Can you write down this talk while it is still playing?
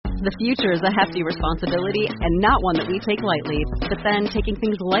The future is a hefty responsibility and not one that we take lightly. But then taking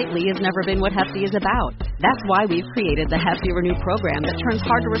things lightly has never been what Hefty is about. That's why we've created the Hefty Renew program that turns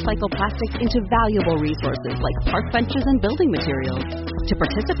hard-to-recycle plastics into valuable resources like park benches and building materials. To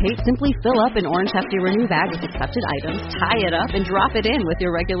participate, simply fill up an orange Hefty Renew bag with accepted items, tie it up, and drop it in with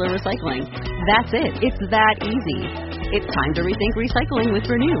your regular recycling. That's it. It's that easy. It's time to rethink recycling with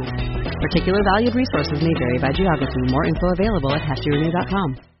Renew. Particular valued resources may vary by geography. More info available at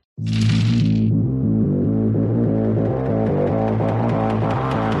heftyrenew.com.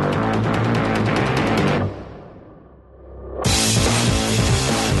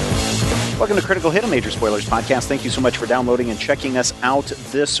 Welcome to Critical Hit, a Major Spoilers podcast. Thank you so much for downloading and checking us out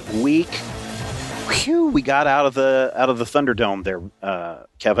this week. Whew, we got out of the Thunderdome there,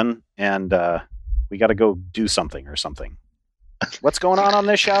 Kevin, and we got to go do something or something. What's going on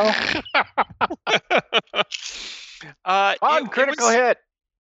this show? On Critical Hit.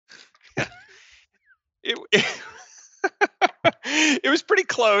 It was pretty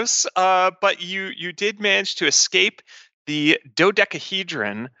close, but you did manage to escape the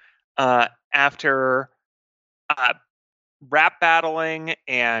dodecahedron after rap battling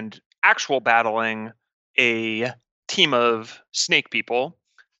and actual battling a team of snake people,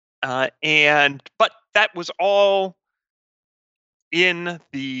 but that was all in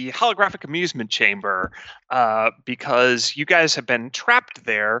the holographic amusement chamber because you guys have been trapped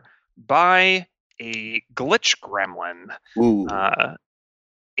there by a glitch gremlin.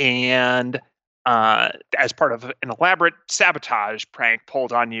 And as part of an elaborate sabotage prank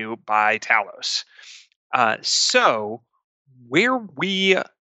pulled on you by Talos. So where we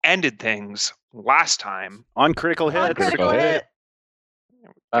ended things last time on Critical Hit. On Critical Hit.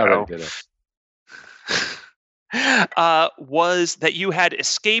 I already did it. Was that you had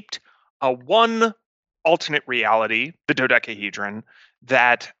escaped one alternate reality, the dodecahedron,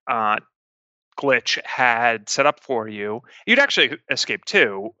 that Glitch had set up for you. You'd actually escaped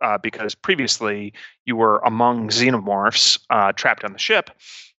two, because previously you were among xenomorphs trapped on the ship.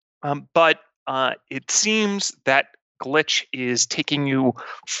 But it seems that Glitch is taking you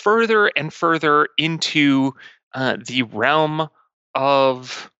further and further into the realm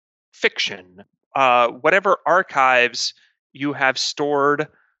of fiction. Whatever archives you have stored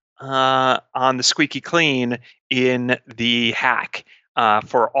on the Squeaky Clean in the hack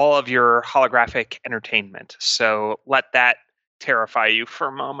for all of your holographic entertainment. So let that terrify you for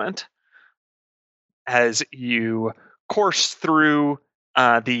a moment as you course through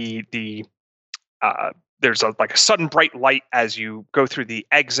there's a sudden bright light as you go through the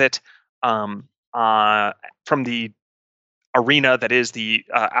exit from the arena that is the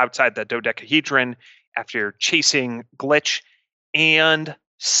outside the dodecahedron after chasing Glitch, and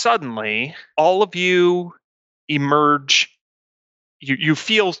suddenly all of you emerge. You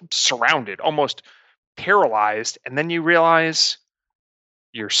feel surrounded, almost paralyzed, and then you realize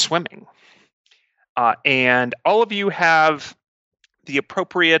you're swimming. And all of you have the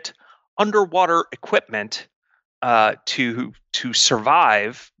appropriate underwater equipment to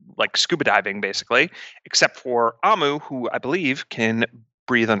survive, like scuba diving, basically, except for Amu, who I believe can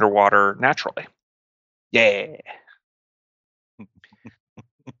breathe underwater naturally. Yeah.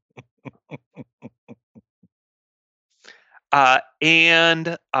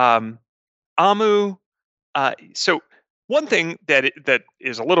 And Amu, so one thing that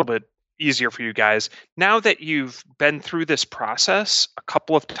is a little bit easier for you guys, now that you've been through this process a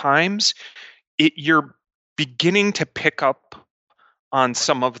couple of times, you're beginning to pick up on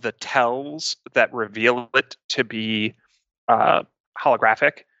some of the tells that reveal it to be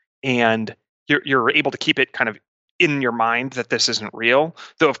holographic, and you're able to keep it kind of in your mind that this isn't real.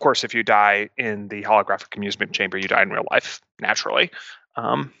 Though, of course, if you die in the holographic amusement chamber, you die in real life, naturally.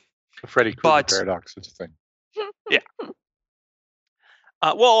 The Freddy Krueger paradox is a thing. Yeah.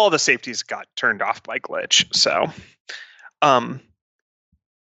 Well, all the safeties got turned off by Glitch. So,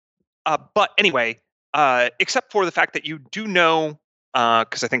 but anyway, except for the fact that you do know,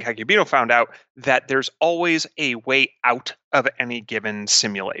 because I think Hagubino found out, that there's always a way out of any given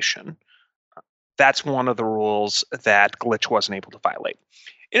simulation. That's one of the rules that Glitch wasn't able to violate.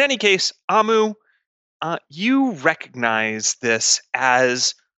 In any case, Amu, you recognize this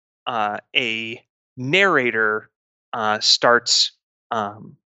as a narrator starts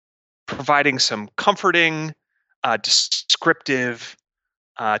providing some comforting, descriptive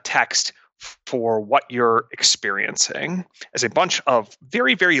text for what you're experiencing as a bunch of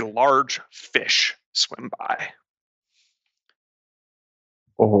very, very large fish swim by.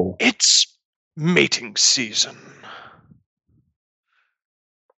 Oh. It's mating season.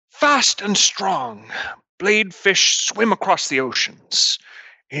 Fast and strong, blade fish swim across the oceans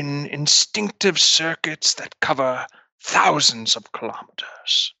in instinctive circuits that cover thousands of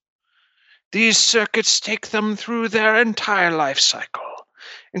kilometers. These circuits take them through their entire life cycle,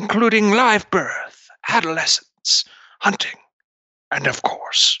 including live birth, adolescence, hunting, and of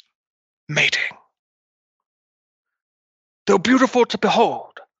course, mating. Though beautiful to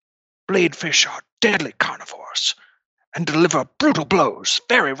behold, bladefish are deadly carnivores and deliver brutal blows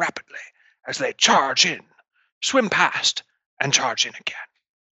very rapidly as they charge in, swim past, and charge in again.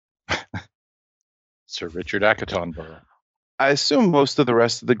 Sir Richard Attenborough. I assume most of the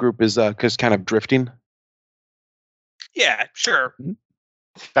rest of the group is just kind of drifting. Yeah, sure.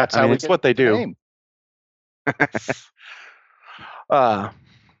 That's I mean, it's what they do.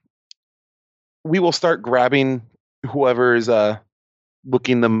 We will start grabbing whoever is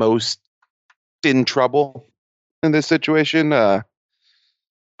looking the most in trouble in this situation.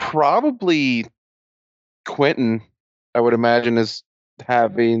 Probably Quentin, I would imagine, is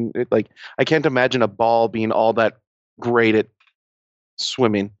having it. Like, I can't imagine a ball being all that great at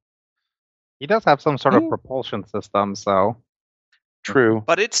swimming. He does have some sort of propulsion system, so true.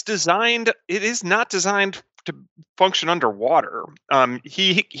 But it is not designed to function underwater.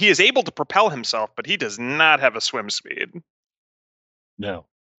 He is able to propel himself, but he does not have a swim speed. No.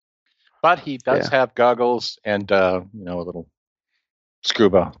 But he does have goggles and a little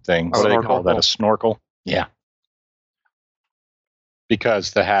scuba thing. What do they call that? A snorkel? Yeah.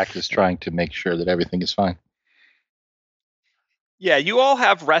 Because the hack is trying to make sure that everything is fine. Yeah, you all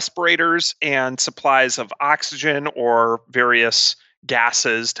have respirators and supplies of oxygen or various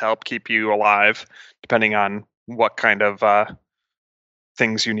gases to help keep you alive, depending on what kind of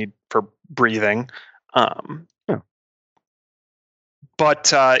things you need for breathing.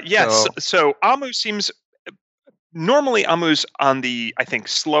 But yes, so Amu seems... Normally, Amu's on the, I think,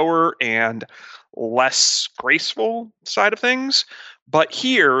 slower and less graceful side of things. But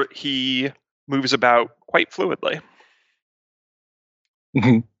here, he moves about quite fluidly.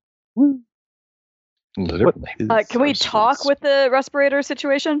 Literally. Can we talk with the respirator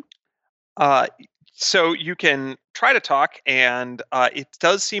situation? So you can try to talk, and it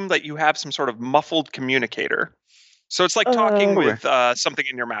does seem that you have some sort of muffled communicator. So it's like talking with something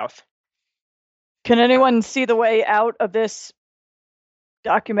in your mouth. Can anyone see the way out of this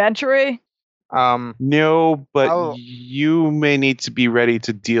documentary? No, but you may need to be ready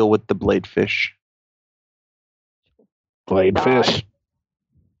to deal with the bladefish. Bladefish.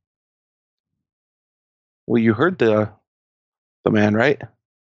 Well, you heard the man, right?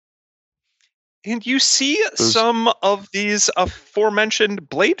 And you see some of these aforementioned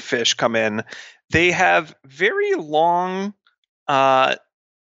bladefish come in. They have very long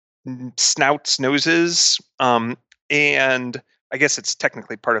snouts, noses, and I guess it's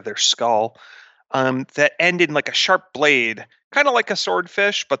technically part of their skull, that end in like a sharp blade, kind of like a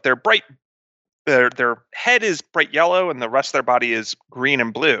swordfish, but they're bright. Their head is bright yellow, and the rest of their body is green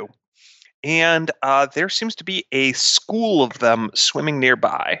and blue. And there seems to be a school of them swimming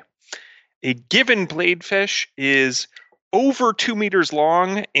nearby. A given bladefish is over 2 meters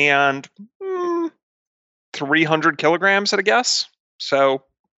long and 300 kilograms at a guess. So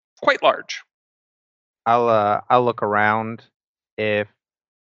quite large. I'll look around. If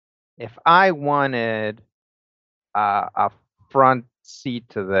I wanted a front seat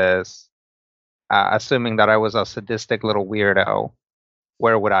to this, assuming that I was a sadistic little weirdo,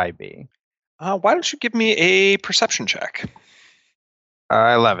 where would I be? Why don't you give me a perception check?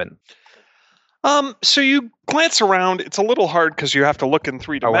 11. So you glance around. It's a little hard because you have to look in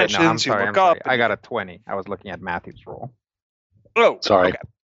 3 dimensions. I'm sorry, you look up. I got a 20. I was looking at Matthew's roll. Oh, sorry. Okay.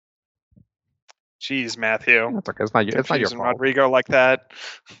 Jeez, Matthew. That's okay. It's not your fault. Rodrigo like that.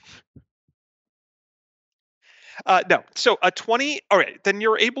 No. So a 20. All right. Then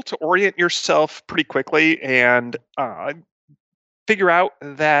you're able to orient yourself pretty quickly and figure out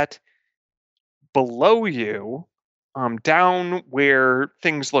that below you, down where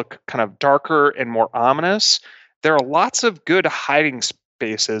things look kind of darker and more ominous, there are lots of good hiding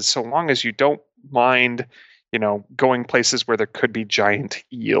spaces, so long as you don't mind, going places where there could be giant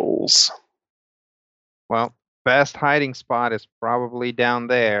eels. Well, best hiding spot is probably down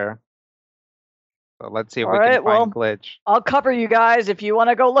there. So let's see if we can find Glitch. I'll cover you guys if you want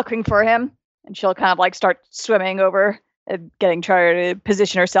to go looking for him. And she'll kind of like start swimming over, trying to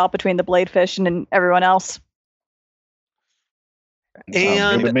position herself between the bladefish and everyone else.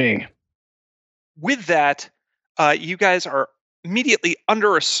 And good to me. With that, you guys are immediately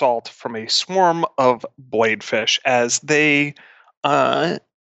under assault from a swarm of bladefish as they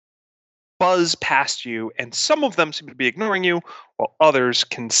buzz past you, and some of them seem to be ignoring you, while others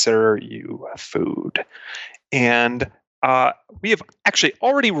consider you food. And we have actually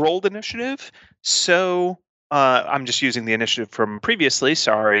already rolled initiative, so I'm just using the initiative from previously.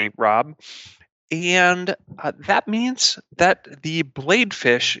 Sorry, Rob. And that means that the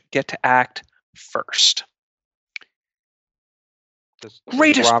Bladefish get to act first. Does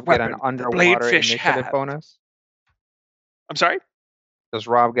Greatest Rob get an weapon the underwater Bladefish initiative have. bonus? I'm sorry? Does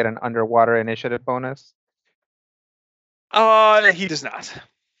Rob get an underwater initiative bonus? He does not.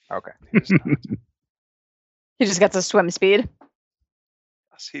 Okay. He does not. He just gets a swim speed.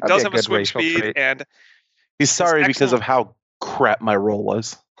 Yes, he That'd does be a have a good swim racial speed, trait. and He's sorry because of excellent- how crap my roll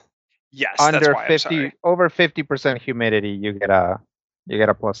was. yes, that's Under why I'm 50, sorry. over 50% humidity, you get a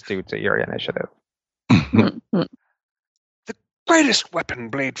 +2 to your initiative. The greatest weapon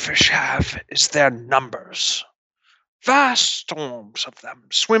Bladefish have is their numbers. Vast storms of them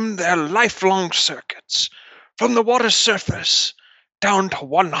swim their lifelong circuits from the water's surface down to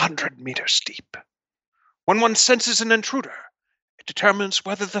 100 meters deep. When one senses an intruder, it determines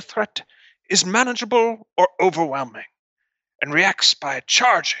whether the threat is manageable or overwhelming, and reacts by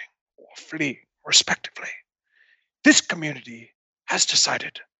charging or fleeing, respectively. This community has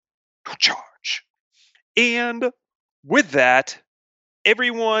decided to charge. And with that,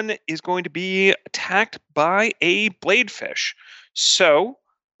 everyone is going to be attacked by a Bladefish. So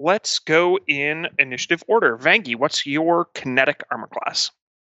let's go in initiative order. Vangi, what's your kinetic armor class?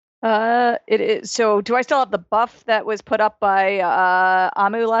 It is. So, do I still have the buff that was put up by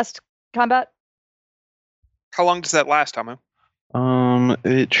Amu last combat? How long does that last, Amu?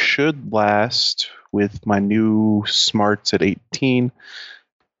 It should last with my new smarts at 18.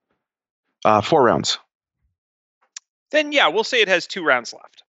 4 rounds. Then yeah, we'll say it has 2 rounds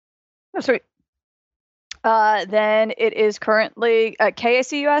left. Oh, sweet. Then it is currently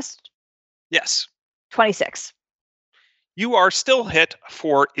KAC US Yes. 26. You are still hit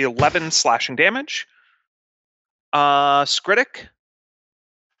for 11 slashing damage. Skritic,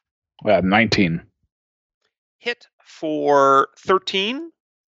 19. hit for 13.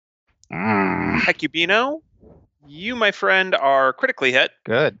 Mm. Hecubino, you, my friend, are critically hit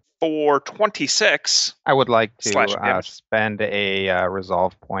Good. for 26. I would like Slashing to damage. spend a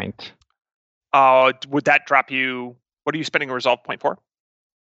resolve point Would that drop you? What are you spending a resolve point for?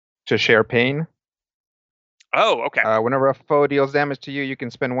 to share pain. Oh, okay. Whenever a foe deals damage to you, you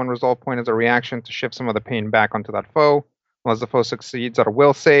can spend 1 resolve point as a reaction to shift some of the pain back onto that foe. Unless the foe succeeds at a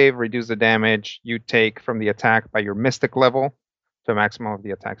will save, reduce the damage you take from the attack by your mystic level to a maximum of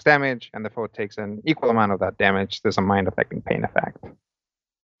the attack's damage, and the foe takes an equal amount of that damage. There's a mind-affecting pain effect.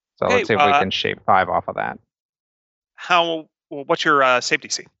 So Okay, let's see if we can shape 5 off of that. What's your save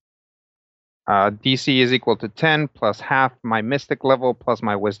DC? DC is equal to 10 plus half my mystic level plus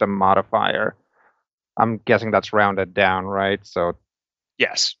my wisdom modifier. I'm guessing that's rounded down, right? So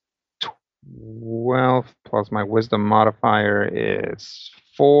Yes. 12 plus my wisdom modifier is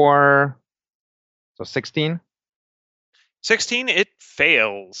 4. So 16. 16, it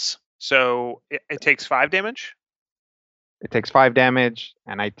fails. So it takes 5 damage. It takes 5 damage,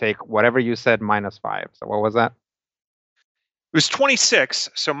 and I take whatever you said minus 5. So what was that? It was 26,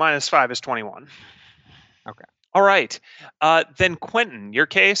 so minus 5 is 21. Okay. All right. Then Quentin, your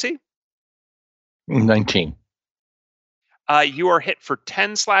KAC? 19. You are hit for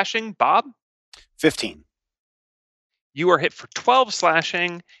 10 slashing. Bob? 15. You are hit for 12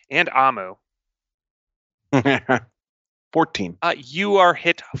 slashing. And Amu? 14. You are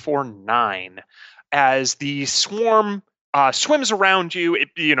hit for 9. As the swarm swims around you, it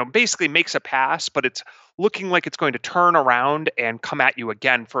basically makes a pass, but it's looking like it's going to turn around and come at you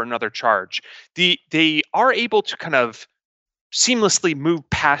again for another charge. They are able to kind of seamlessly move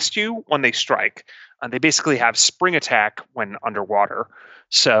past you when they strike. They basically have spring attack when underwater.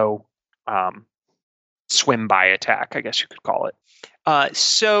 So swim by attack, I guess you could call it.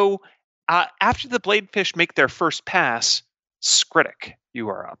 So after the Bladefish make their first pass, Skritic, you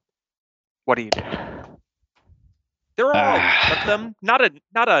are up. What do you do? There are a lot of them.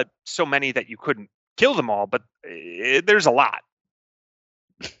 Not so many that you couldn't kill them all, but there's a lot.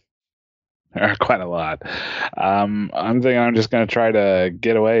 There are quite a lot. I'm thinking I'm just going to try to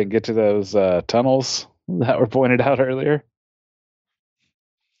get away and get to those tunnels that were pointed out earlier.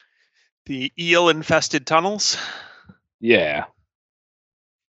 The eel-infested tunnels? Yeah.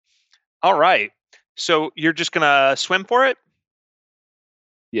 All right. So you're just going to swim for it?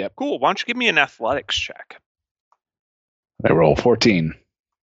 Yep. Cool. Why don't you give me an athletics check? I roll 14.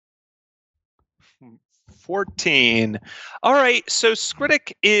 14. All right. So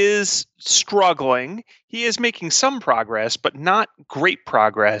Skritic is struggling. He is making some progress, but not great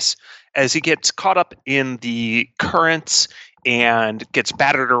progress as he gets caught up in the currents and gets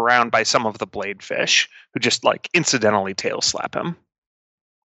battered around by some of the bladefish who just like incidentally tail slap him.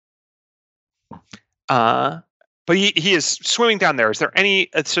 But he is swimming down there. Is there any?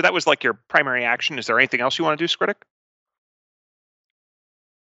 So that was like your primary action. Is there anything else you want to do, Skritic?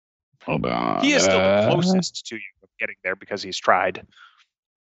 Hold on. He is still the closest to you of getting there because he's tried.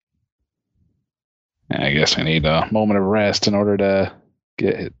 I guess I need a moment of rest in order to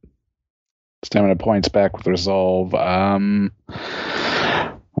get stamina points back with resolve. Man,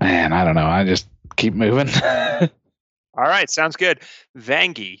 I don't know. I just keep moving. All right, sounds good.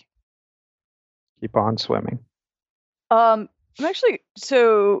 Vangie. Keep on swimming. I'm actually,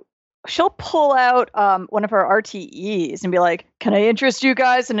 so she'll pull out one of her RTEs and be like, "Can I interest you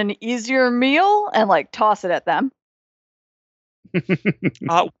guys in an easier meal?" and like toss it at them.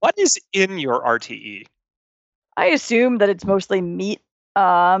 What is in your RTE? I assume that it's mostly meat.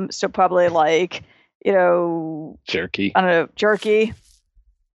 So probably like, jerky. I don't know, jerky.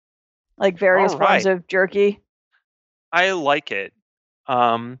 Like various forms of jerky. I like it.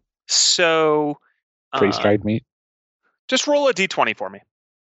 So Freeze-dried meat. Just roll a d20 for me.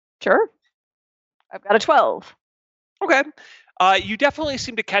 Sure. I've got a 12. Okay. You definitely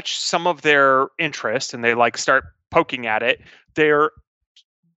seem to catch some of their interest, and they like start poking at it. They're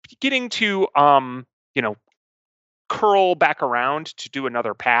beginning to, curl back around to do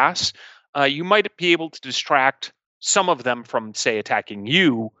another pass. You might be able to distract some of them from, say, attacking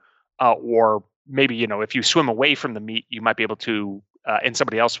you, or maybe, if you swim away from the meat, you might be able to, and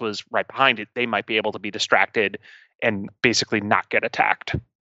somebody else was right behind it, they might be able to be distracted and basically not get attacked.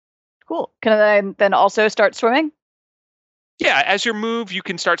 Cool. Can I then also start swimming? Yeah, as your move, you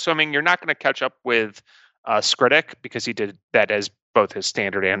can start swimming. You're not going to catch up with Skritic because he did that as both his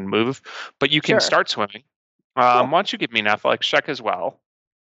standard and move, but you can start swimming. Cool. Why don't you give me an athletics check as well?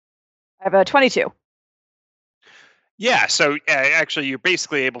 I have a 22. Yeah, so actually you're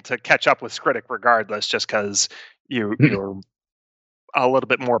basically able to catch up with Skritic regardless, just because you're a little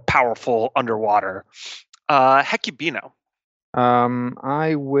bit more powerful underwater. Hecubino.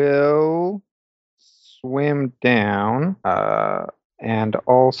 I will swim down, and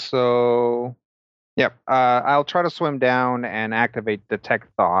also, I'll try to swim down and activate Detect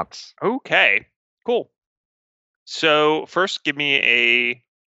Thoughts. Okay, cool. So first, give me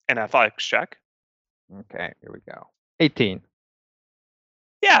an athletics check. Okay, here we go. 18.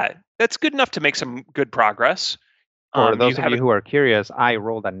 Yeah, that's good enough to make some good progress. For those of you who are curious, I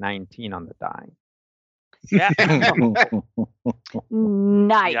rolled a 19 on the die. Yeah.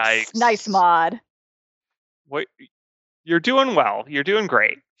 Nice. Yikes. Nice mod. What? You're doing well. You're doing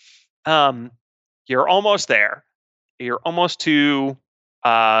great. You're almost there. You're almost to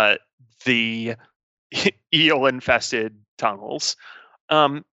the eel-infested tunnels.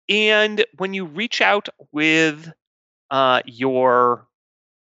 And when you reach out with your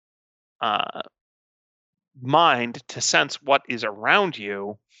mind to sense what is around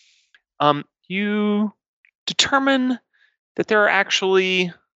you, you determine that there are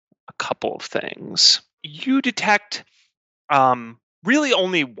actually a couple of things. You detect really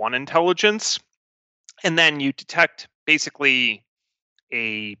only one intelligence, and then you detect basically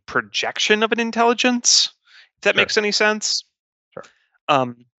a projection of an intelligence, if that makes any sense.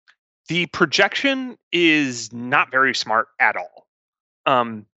 Sure. The projection is not very smart at all.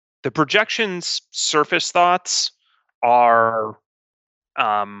 The projection's surface thoughts are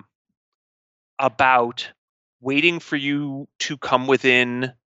about waiting for you to come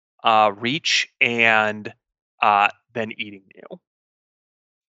within reach and then eating you.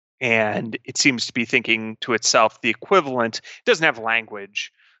 And it seems to be thinking to itself the equivalent, it doesn't have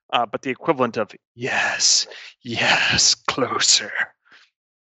language, but the equivalent of, yes, closer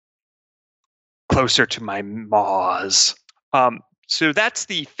to my maws. So that's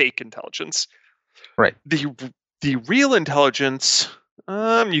the fake intelligence. Right. The real intelligence,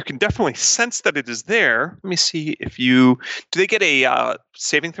 you can definitely sense that it is there. Let me see if do they get a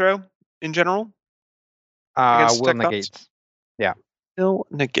saving throw in general? Will negates. Yeah. Will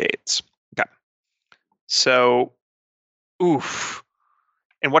negates. Okay. So, oof.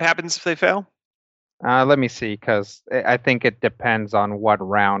 And what happens if they fail? Let me see, because I think it depends on what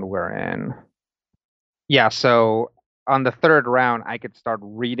round we're in. Yeah, so on the third round, I could start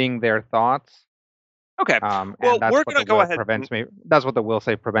reading their thoughts. Okay. Well, we're going to go ahead. That's what the will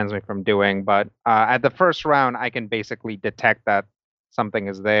save prevents me from doing. But at the first round, I can basically detect that something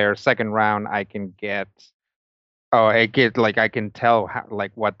is there. Second round, I can get. I can tell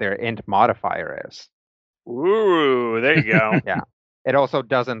what their int modifier is. Ooh, there you go. Yeah. It also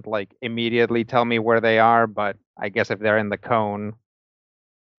doesn't immediately tell me where they are, but I guess if they're in the cone,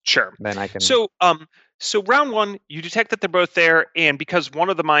 sure. Then I can. So So round one, you detect that they're both there, and because one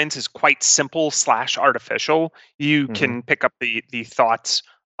of the mines is quite simple / artificial, you can pick up the thoughts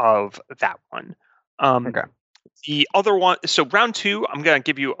of that one. Okay. The other one, so round two, I'm going to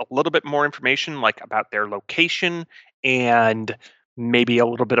give you a little bit more information, like about their location and maybe a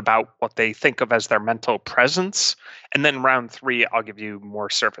little bit about what they think of as their mental presence. And then round three, I'll give you more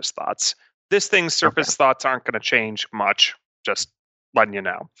surface thoughts. This thing's surface thoughts aren't going to change much, just letting you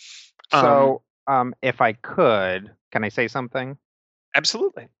know. So, if I could, can I say something?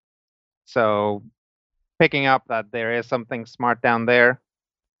 Absolutely. So, picking up that there is something smart down there,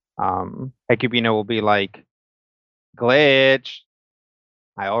 Hecubino will be like, Glitch,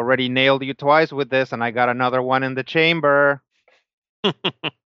 I already nailed you twice with this, and I got another one in the chamber.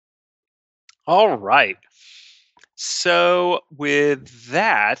 All right. So, with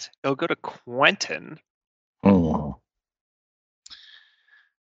that, it'll go to Quentin.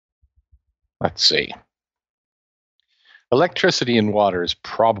 Let's see. Electricity and water is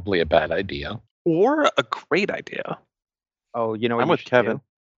probably a bad idea. Or a great idea. Oh, you know what? I'm with Kevin.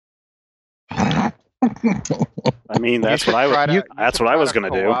 I mean, that's what I would. That's what I was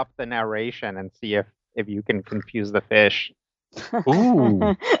going to do. Co-op the narration and see if you can confuse the fish.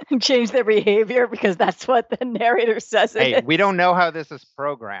 Ooh. Change their behavior because that's what the narrator says. Hey, we don't know how this is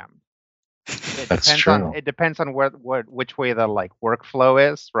programmed. That's true. It depends on which way the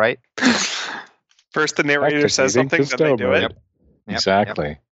workflow is, right? First, the narrator says something, then they do it. Yep.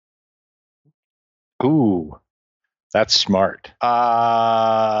 Exactly. Yep. Ooh, that's smart. Okay.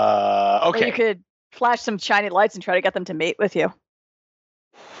 Or you could flash some shiny lights and try to get them to mate with you.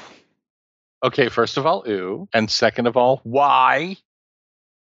 Okay, first of all, ooh, and second of all, why?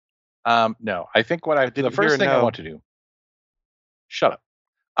 No, I think the first thing I want to do. Shut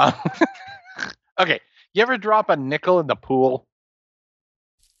up. Okay, you ever drop a nickel in the pool?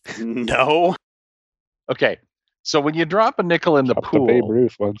 No. Okay, so when you drop a nickel in the pool, the Babe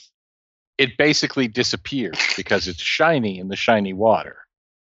Ruth ones. It basically disappears because it's shiny in the shiny water.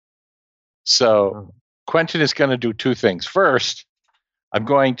 So Quentin is going to do two things. First, I'm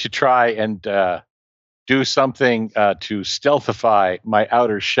going to try and do something to stealthify my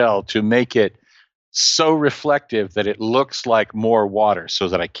outer shell to make it so reflective that it looks like more water so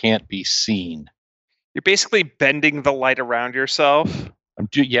that I can't be seen. You're basically bending the light around yourself. I'm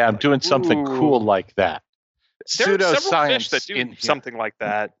doing something cool like that. There are several fish that do something like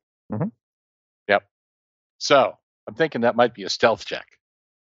that. Mm-hmm. Yep. So I'm thinking that might be a stealth check.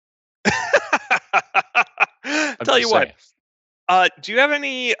 Tell you what. Do you have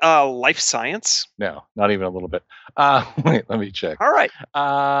any life science? No, not even a little bit. Wait, let me check. All right.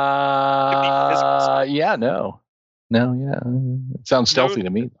 Yeah, no. It sounds stealthy to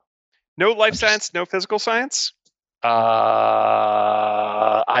me. No life science, no physical science? I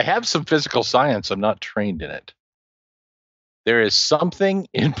have some physical science. I'm not trained in it. There is something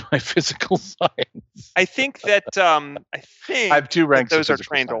in my physical science. I think that I have 2 ranks. Those are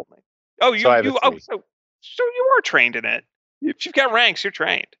trained science. only. Oh, so you are trained in it. If you've got ranks, you're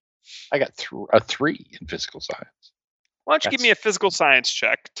trained. I got a 3 in physical science. Why don't you give me a physical science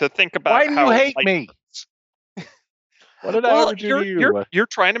check to think about? Why do you hate me? What did I ever do to you? You're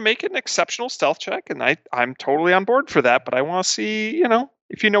trying to make it an exceptional stealth check, and I'm totally on board for that. But I want to see,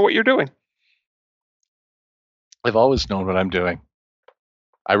 if you know what you're doing. I've always known what I'm doing.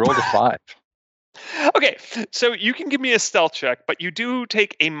 I rolled a 5. Okay, so you can give me a stealth check, but you do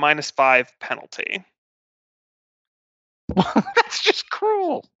take a -5 penalty. That's just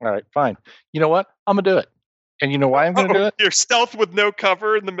cruel. All right, fine. You know what? I'm going to do it. And you know why I'm going to do it? You're stealth with no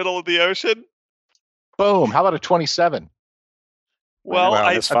cover in the middle of the ocean? Boom. How about a 27? Well,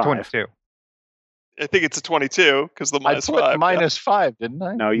 it's a 22. I think it's a 22 because the -5. I put -5, didn't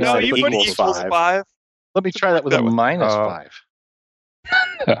I? No, you said you put equals 5. Let me try that with a -5.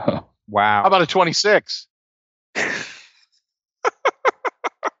 Wow. How about a 26?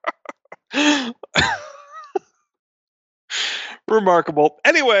 Remarkable.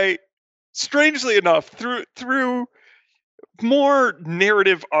 Anyway, strangely enough, through more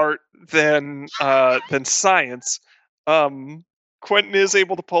narrative art than science, Quentin is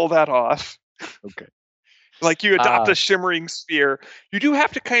able to pull that off. Okay. Like you adopt a shimmering sphere. You do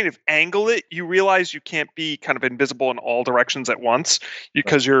have to kind of angle it. You realize you can't be kind of invisible in all directions at once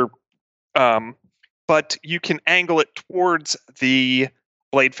because you're, but you can angle it towards the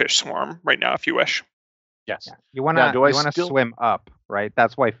bladefish swarm right now if you wish. Yes. Yeah. You want to swim up, right?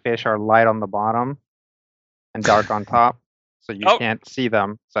 That's why fish are light on the bottom and dark on top, so you can't see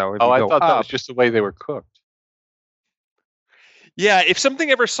them. So if you I go thought up, that was just the way they were cooked. Yeah, if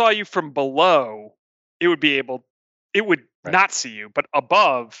something ever saw you from below, it would not see you, but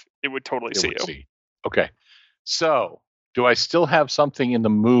above, it would totally see you. Okay. So, do I still have something in the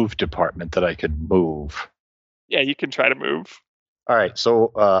move department that I could move? Yeah, you can try to move. All right.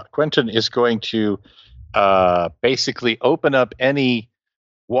 So, Quentin is going to basically open up any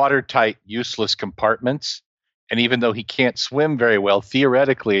watertight, useless compartments. And even though he can't swim very well,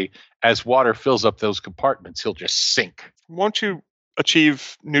 theoretically, as water fills up those compartments, he'll just sink. Won't you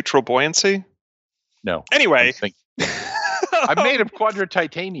achieve neutral buoyancy? No. Anyway. I'm made of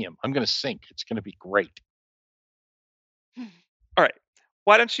quadra-titanium. I'm going to sink. It's going to be great. All right.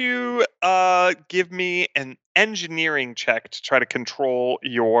 Why don't you give me an engineering check to try to control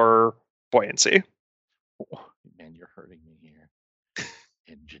your buoyancy? Oh, man, you're hurting me here.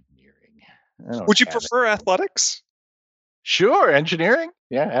 Engineering. Would you prefer athletics? Sure, engineering.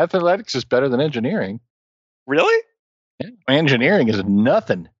 Yeah, athletics is better than engineering. Really? Yeah. Engineering is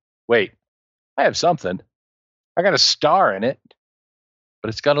nothing. Wait, I have something. I got a star in it, but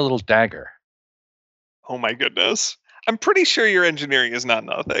it's got a little dagger. Oh my goodness. I'm pretty sure your engineering is not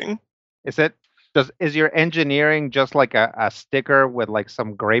nothing. Is your engineering just like a sticker with like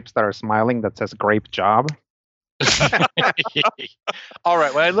some grapes that are smiling that says grape job? All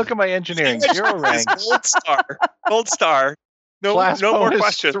right, when I look at my engineering, 0 ranks. Gold star. No more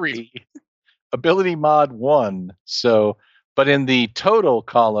questions. 3. Ability mod 1. So, but in the total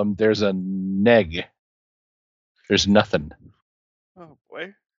column, there's a neg. There's nothing. Oh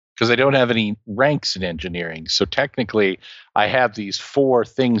boy. Because I don't have any ranks in engineering. So technically, I have these 4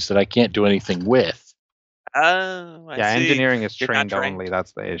 things that I can't do anything with. I see. Engineering is You're trained not trained. only.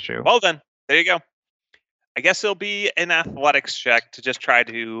 That's the issue. Well then, there you go. I guess it'll be an athletics check to just try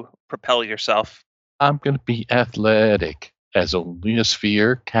to propel yourself. I'm going to be athletic, as only a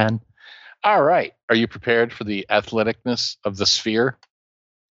sphere can. All right. Are you prepared for the athleticness of the sphere?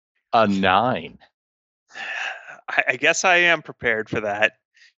 A 9. I guess I am prepared for that.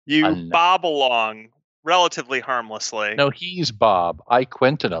 You bob along relatively harmlessly. No, he's Bob. I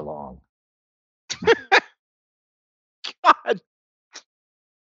Quentin along. God.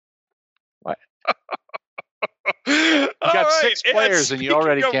 What? You got 6 players and you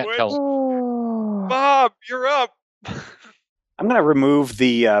already can't tell. Bob, you're up. I'm going to remove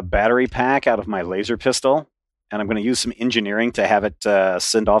the battery pack out of my laser pistol, and I'm going to use some engineering to have it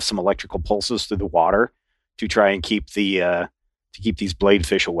send off some electrical pulses through the water to try and keep these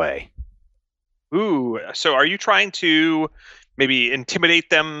bladefish away. Ooh, so are you trying to maybe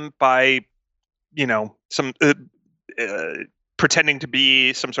intimidate them by, some pretending to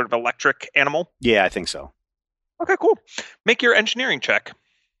be some sort of electric animal? Yeah, I think so. Okay, cool. Make your engineering check.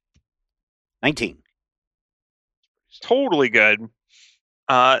 19. Totally good.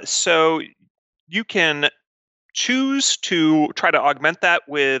 So you can choose to try to augment that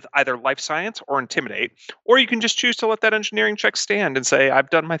with either life science or intimidate, or you can just choose to let that engineering check stand and say,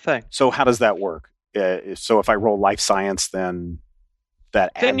 I've done my thing. So how does that work? So if I roll life science, then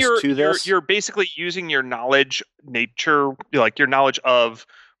that adds to this? You're basically using your knowledge, nature, like your knowledge of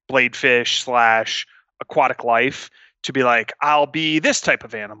bladefish / aquatic life to be like, I'll be this type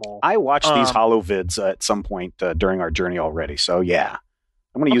of animal. I watched these holo vids at some point during our journey already. So yeah,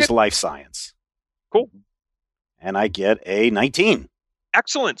 I'm going to use life science. Cool. And I get a 19.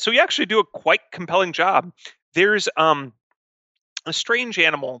 Excellent. So you actually do a quite compelling job. There's a strange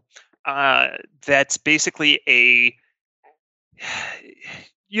animal that's basically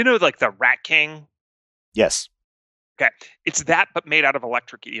like the Rat King? Yes. Okay. It's that, but made out of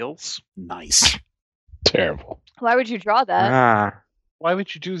electric eels. Nice. Terrible. Why would you draw that? Why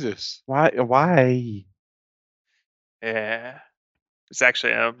would you do this? Why? Yeah. It's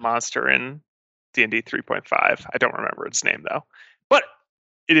actually a monster in D&D 3.5. I don't remember its name, though. But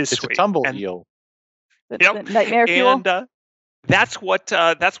it is It's sweet. a tumble eel. The Yep. nightmare fuel? And that's what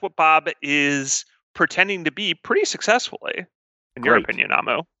Bob is pretending to be pretty successfully, in your Great. opinion,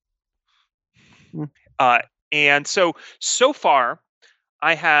 Amo. And so far,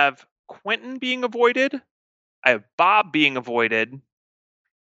 I have Quentin being avoided. I have Bob being avoided.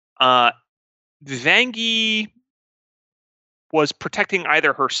 Vangie was protecting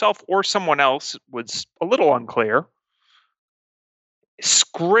either herself or someone else, was a little unclear.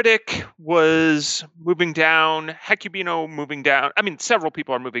 Skritic was moving down. Hecubino moving down. I mean, several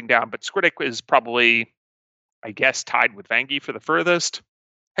people are moving down, but Skritic is probably, I guess, tied with Vangie for the furthest.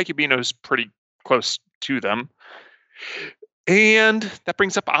 Hecubino's pretty close to them. And that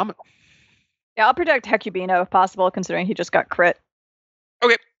brings up Amo. Yeah, I'll protect Hecubino if possible, considering he just got crit.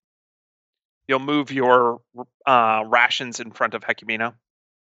 Okay. You'll move your rations in front of Hecubino.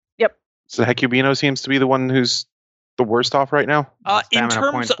 Yep. So Hecubino seems to be the one who's the worst off right now. In Stamina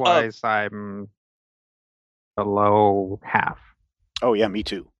terms of points-wise, I'm below half. Oh, yeah, me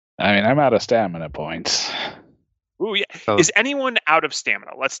too. I mean, I'm out of stamina points. Ooh, yeah. So- Is anyone out of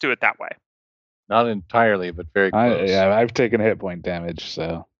stamina? Let's do it that way. Not entirely, but very close. I've taken hit point damage,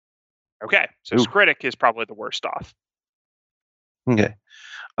 so. Okay, so Ooh. Skritic is probably the worst off. Okay.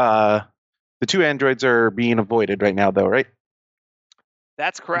 The two androids are being avoided right now, though, right?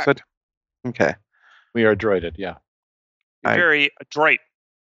 That's correct. said- Okay. We are droided, yeah. You're I- very adroit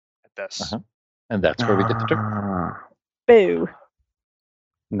at this. Uh-huh. And that's where we get the turn. Boo.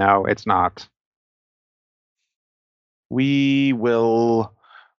 No, it's not. We will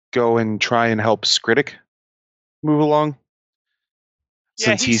go and try and help Skritic move along. Yeah,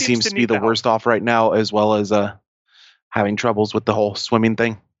 Since he seems to be need the help. worst off right now, as well as having troubles with the whole swimming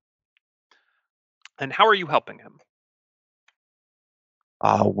thing. And how are you helping him?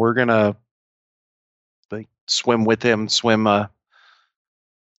 We're gonna swim with him,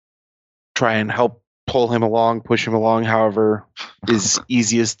 try and help pull him along, push him along, however is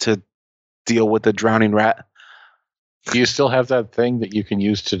easiest to deal with the drowning rat. Do you still have that thing that you can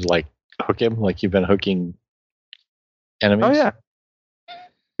use to like hook him, like you've been hooking enemies? Oh yeah.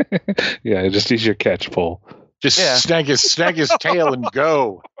 Yeah, just use your catch pole. Just Yeah. snag his tail and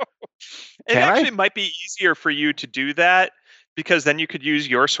go. It Can I? actually might be easier for you to do that because then you could use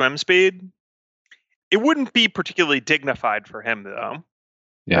your swim speed. It wouldn't be particularly dignified for him, though.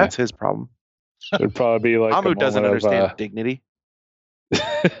 Yeah, That's his problem. it'd probably be like Amu a doesn't moment understand dignity.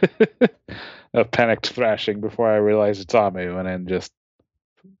 of panicked thrashing before I realize it's Amu, and then just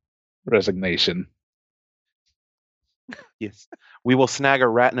resignation. Yes. We will snag a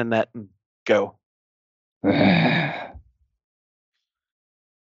rat in a net and go.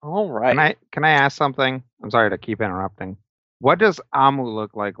 All right. Can I ask something? I'm sorry to keep interrupting. What does Amu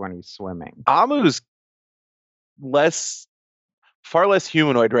look like when he's swimming? Amu's far less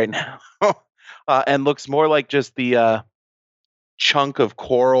humanoid right now, and looks more like just the chunk of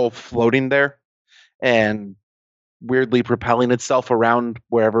coral floating there, and weirdly propelling itself around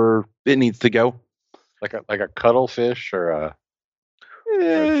wherever it needs to go. Like a cuttlefish or a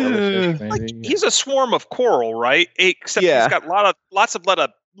jellyfish, maybe? Like, he's a swarm of coral, right? Except Yeah. he's got lots of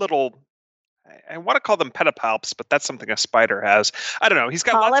little. I want to call them pedipalps, but that's something a spider has. I don't know. He's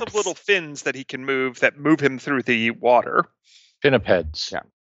got lots of Polyps? little fins that he can move that move him through the water. Pinnipeds. Yeah.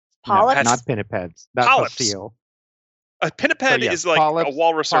 Polyps? Not pinnipeds. That's Polyps. a seal. A pinniped So, is like polyps- a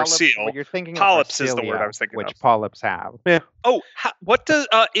walrus or a polyps- seal. What you're thinking Polyps of is the word I cilia, was thinking which of. polyps have. Oh, what does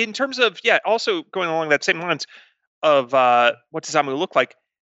in terms of also going along that same lines of what does Amu look like?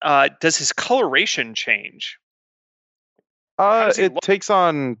 Does his coloration change? How does he It look? takes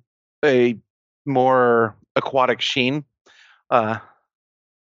on a more aquatic sheen. There's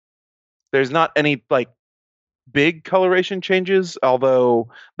not any big coloration changes, although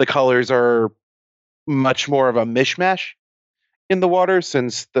the colors are much more of a mishmash in the water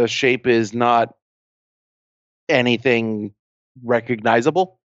since the shape is not anything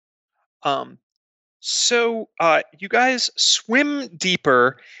recognizable. So you guys swim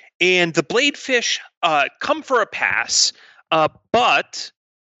deeper, and the bladefish come for a pass. But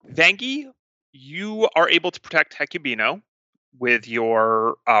Vangi, you are able to protect Hecubino with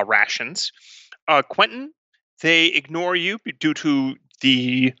your rations. Quentin, they ignore you due to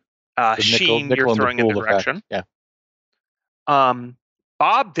the sheen nickel you're in the throwing in the pool effect. direction. Yeah.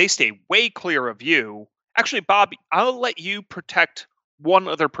 Bob, they stay way clear of you. Actually, Bob, I'll let you protect one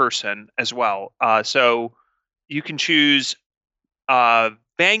other person as well. So you can choose Vangi,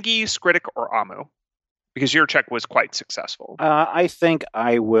 Skritic, or Amu, because your check was quite successful. I think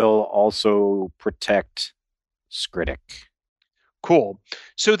I will also protect Skritic. Cool.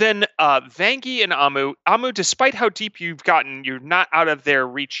 So then Vangi and Amu, despite how deep you've gotten, you're not out of their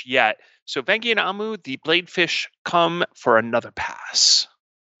reach yet. So Vangi and Amu, the bladefish come for another pass.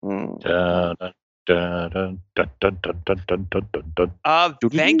 Dun, dun, dun, dun, dun, dun, dun, dun, dun, dun, dun.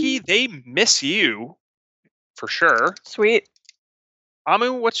 Vangi, they miss you for sure. Sweet.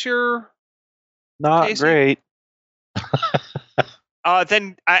 Amu, what's your... Not Casey? great.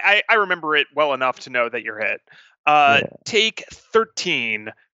 Then I remember it well enough to know that you're hit. Take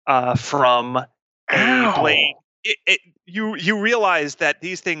 13 from a blade. You realize that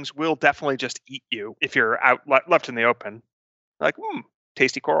these things will definitely just eat you if you're out left in the open. Like,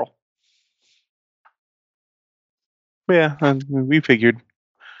 tasty coral. Yeah, we figured.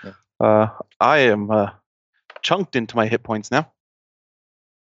 Yeah. I am chunked into my hit points now.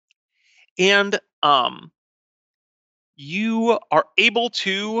 And you are able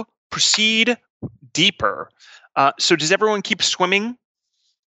to proceed deeper. So does everyone keep swimming?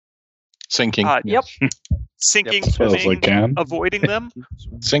 Sinking. Yep. Sinking, As well as I swimming, can. avoiding them?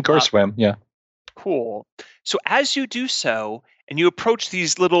 Sink or swim. Yeah. Cool. So as you do so, and you approach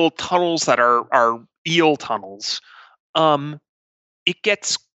these little tunnels that are eel tunnels, it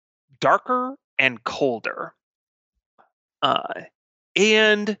gets darker and colder.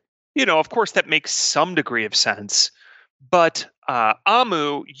 And, of course, that makes some degree of sense. But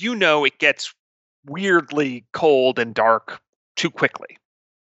Amu, it gets weirdly cold and dark too quickly.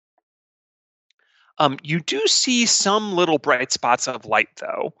 You do see some little bright spots of light,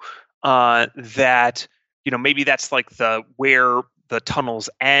 though, that, maybe that's like where the tunnels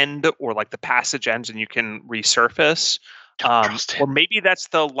end or like the passage ends and you can resurface. Or maybe that's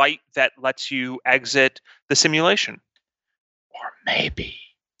the light that lets you exit the simulation. Or maybe.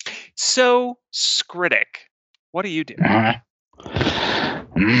 So, Skritic, what do you do?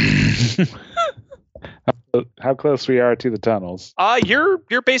 How close we are to the tunnels? You're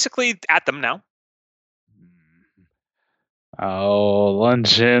basically at them now. I'll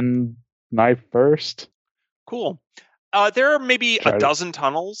lunge in knife first. Cool. There are maybe a dozen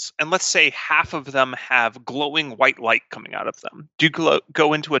tunnels, and let's say half of them have glowing white light coming out of them. Do you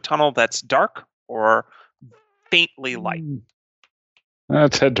go into a tunnel that's dark or faintly light?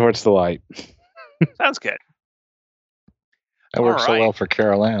 Let's head towards the light. Sounds good. That works so well for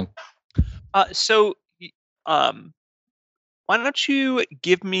Carol Ann. So, why don't you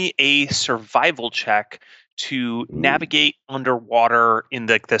give me a survival check to navigate underwater in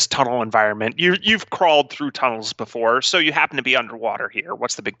this tunnel environment? You've crawled through tunnels before, so you happen to be underwater here.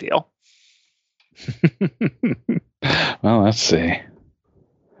 What's the big deal? Well, let's see.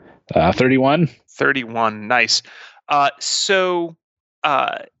 31. 31. Nice. So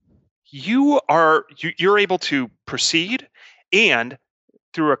you're able to proceed, and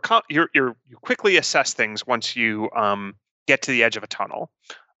through you quickly assess things once you get to the edge of a tunnel,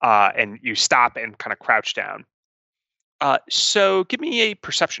 and you stop and kind of crouch down. So give me a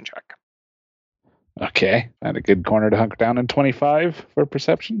perception check. Okay, and a good corner to hunker down in 25 for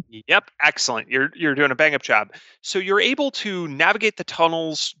perception. Yep, excellent. You're doing a bang up job. So you're able to navigate the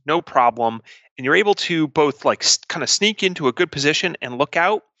tunnels, no problem, and you're able to both like kind of sneak into a good position and look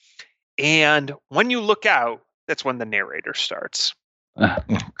out. And when you look out, that's when the narrator starts. Oh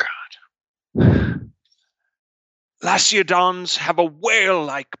God. Lasiodons have a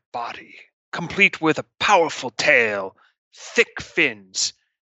whale-like body, complete with a powerful tail, thick fins,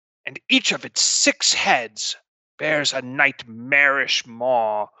 and each of its 6 heads bears a nightmarish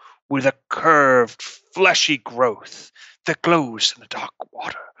maw with a curved, fleshy growth that glows in the dark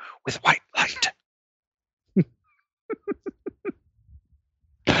water with white light.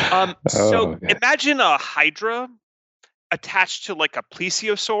 Imagine a hydra attached to like a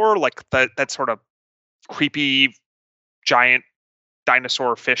plesiosaur, like that sort of creepy giant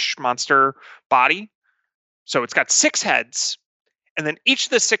dinosaur fish monster body. So it's got 6 heads, and then each of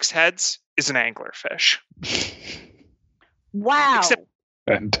the 6 heads is an anglerfish. Wow.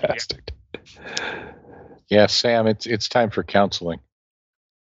 Fantastic. Yeah, Sam, it's time for counseling.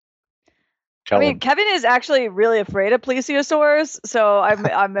 Kevin is actually really afraid of plesiosaurs, so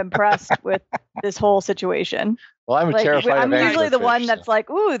I'm impressed with this whole situation. Well, I'm terrified I'm of usually the anglerfish, one that's like,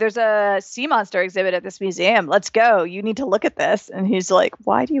 ooh, there's a sea monster exhibit at this museum. Let's go. You need to look at this. And he's like,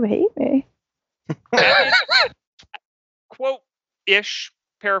 why do you hate me? Quote-ish,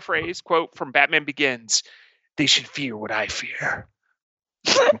 paraphrase, quote from Batman Begins. They should fear what I fear.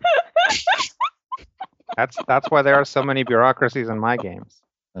 That's why there are so many bureaucracies in my games.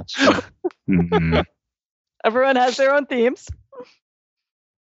 That's true. Everyone has their own themes.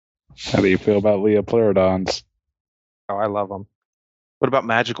 How do you feel about Leopleurodons? Oh, I love them. What about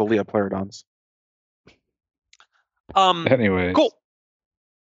magical Leopleurodons? Anyway. Cool.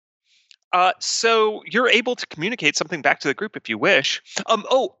 So you're able to communicate something back to the group if you wish.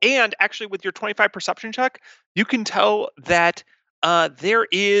 And actually with your 25 perception check, you can tell that there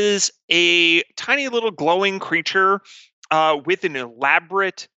is a tiny little glowing creature with an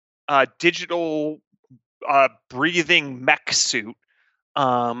elaborate digital breathing mech suit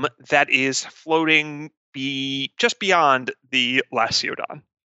that is floating just beyond the Lasiodon.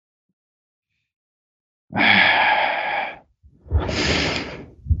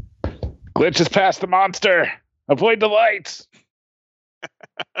 Glitch has passed the monster. Avoid the lights.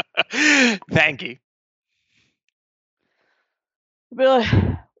 Thank you. Be like,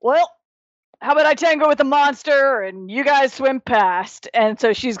 well, how about I tango with the monster and you guys swim past? And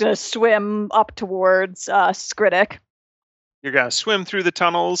so she's going to swim up towards Skritic. You're going to swim through the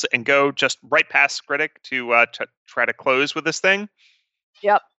tunnels and go just right past Skritic to try to close with this thing?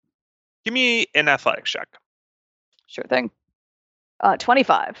 Yep. Give me an athletics check. Sure thing.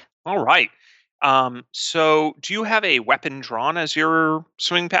 25. All right. So do you have a weapon drawn as you're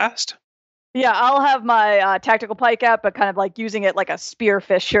swimming past? Yeah, I'll have my tactical pike out, but kind of like using it like a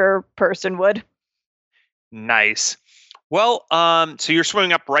spearfisher person would. Nice. Well, so you're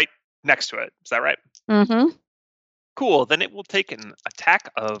swimming up right next to it. Is that right? Mm-hmm. Cool. Then it will take an attack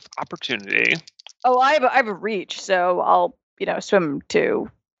of opportunity. Oh, I have a reach, so I'll swim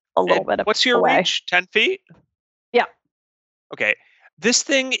to a little bit What's your away. reach? 10 feet? Yeah. Okay. This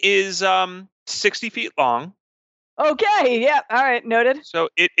thing is 60 feet long. Okay. Yeah. All right. Noted. So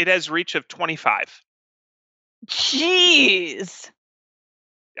it has reach of 25. Jeez.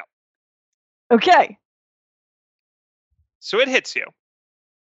 Yep. Okay. So it hits you.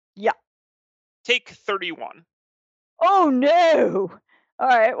 Yeah. Take 31. Oh no. All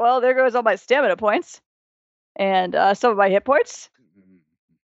right. Well, there goes all my stamina points and some of my hit points.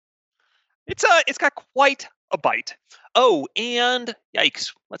 It's got quite a bite. Oh, and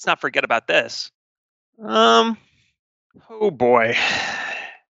yikes! Let's not forget about this. Oh boy,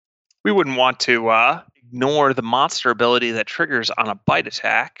 we wouldn't want to ignore the monster ability that triggers on a bite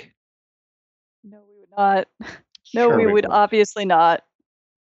attack. No, we would not. No, Sure we we would would. obviously not.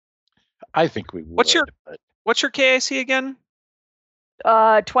 I think we would. What's your- but What's your KIC again?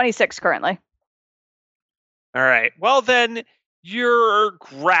 26 currently. All right. Well, then you're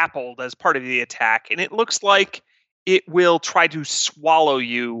grappled as part of the attack, and it looks like it will try to swallow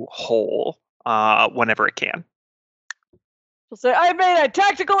you whole whenever it can. She'll say, "I made a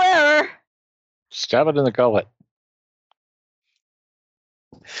tactical error." Stab it in the gullet.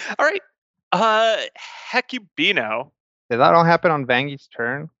 All right. Hecubino. Did that all happen on Vangi's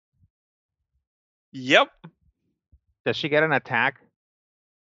turn? Yep. Does she get an attack?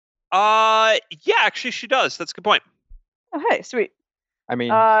 Yeah, actually she does. That's a good point. Oh, hey, sweet. I mean,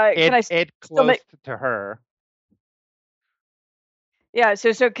 can I it still close make? to her. Yeah.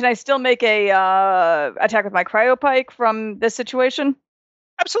 So can I still make a attack with my cryopike from this situation?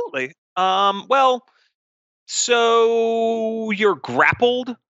 Absolutely. Well, so you're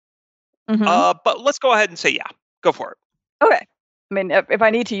grappled. Mm-hmm. But let's go ahead and say yeah. Go for it. Okay. I mean, if I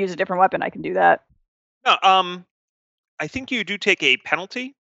need to use a different weapon, I can do that. No, I think you do take a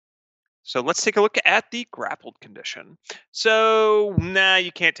penalty. So let's take a look at the grappled condition. So, nah,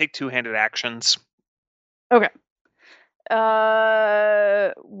 you can't take two-handed actions. Okay.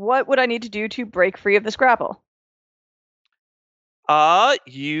 What would I need to do to break free of this grapple?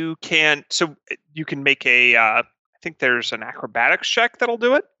 You can make a I think there's an acrobatics check that'll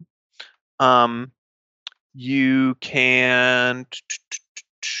do it. You can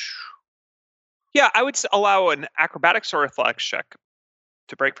yeah, I would allow an acrobatics or athletics check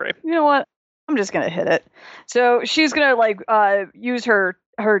to break free. You know what? I'm just gonna hit it. So she's gonna use her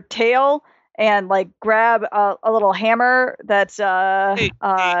tail and grab a little hammer that's Hey,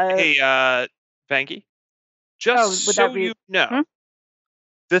 Vangie. Just would so that be- you know, Hmm?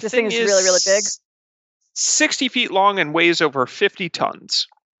 the This thing is really, really big? 60 feet long and weighs over 50 tons.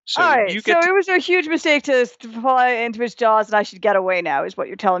 So all right. you get So it was a huge mistake to fly into his jaws, and I should get away now, is what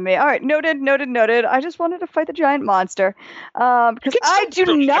you're telling me. All right, noted. I just wanted to fight the giant monster, because I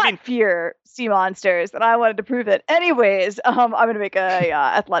do not fear sea monsters, and I wanted to prove it. Anyways, I'm gonna make a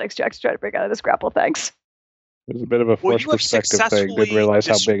athletics check to try to break out of this grapple. Thanks. It was a bit of a Well, forced you have perspective thing. Didn't successfully realize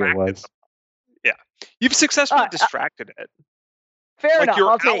how big it distracted was. them. Yeah, you've successfully distracted it. Fair enough.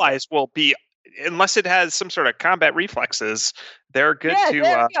 Your I'll take it. allies will be, unless it has some sort of combat reflexes, they're good Yeah, to.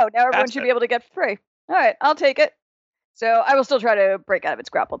 there we go. Now everyone pass should it. be able to get free. All right, I'll take it. So I will still try to break out of its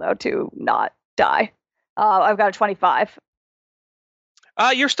grapple, though, to not die. I've got a 25.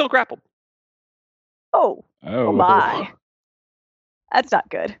 You're still grappled. Oh Oh, my. That's not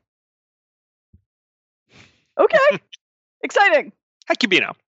good. Okay. Exciting.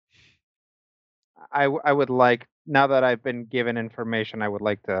 Hecubino. I would like, now that I've been given information, I would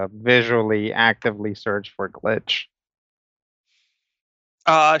like to visually, actively search for Glitch.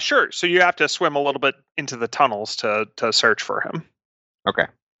 Sure. So you have to swim a little bit into the tunnels to search for him. Okay.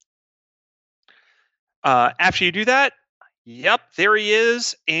 After you do that, yep, there he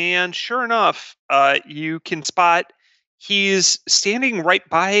is. And sure enough, you can spot he's standing right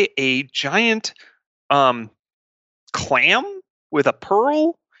by a giant clam with a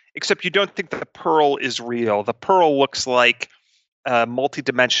pearl, except you don't think the pearl is real. The pearl looks like a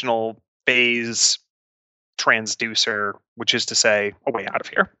multidimensional phase transducer, which is to say, a way out of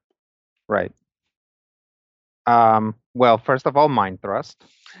here. Right. Well, first of all, Mind Thrust.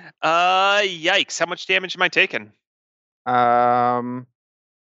 Yikes. How much damage am I taking? So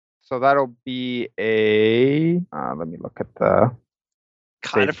that'll be a. Let me look at the.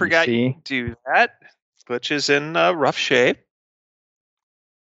 Kind of forgot you DC. do that. Glitch is in rough shape.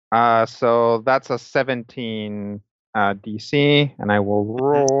 So that's a 17 DC, and I will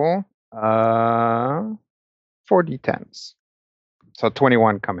roll 4 d10s. So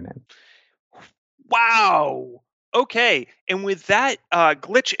 21 coming in. Wow. Okay. And with that,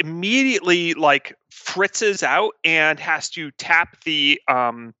 Glitch immediately like fritzes out and has to tap the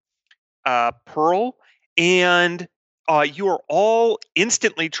pearl, and you are all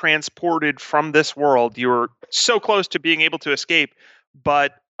instantly transported from this world. You're so close to being able to escape,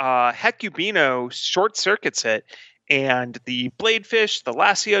 but Hecubino short circuits it, and the Bladefish, the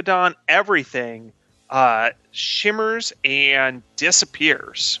Lasiodon, everything shimmers and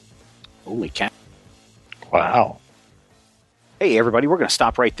disappears. Holy cow. Wow. Hey, everybody, we're going to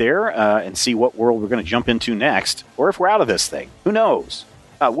stop right there and see what world we're going to jump into next, or if we're out of this thing. Who knows?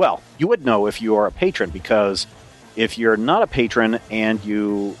 Well, you would know if you are a patron, because if you're not a patron and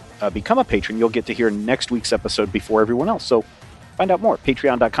you become a patron, you'll get to hear next week's episode before everyone else. So find out more.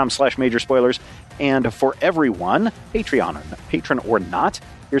 Patreon.com/Major Spoilers. And for everyone, patron or not,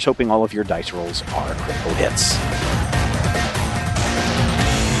 here's hoping all of your dice rolls are critical hits.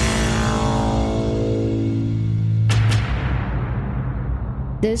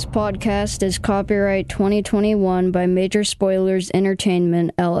 This podcast is copyright 2021 by Major Spoilers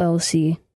Entertainment, LLC.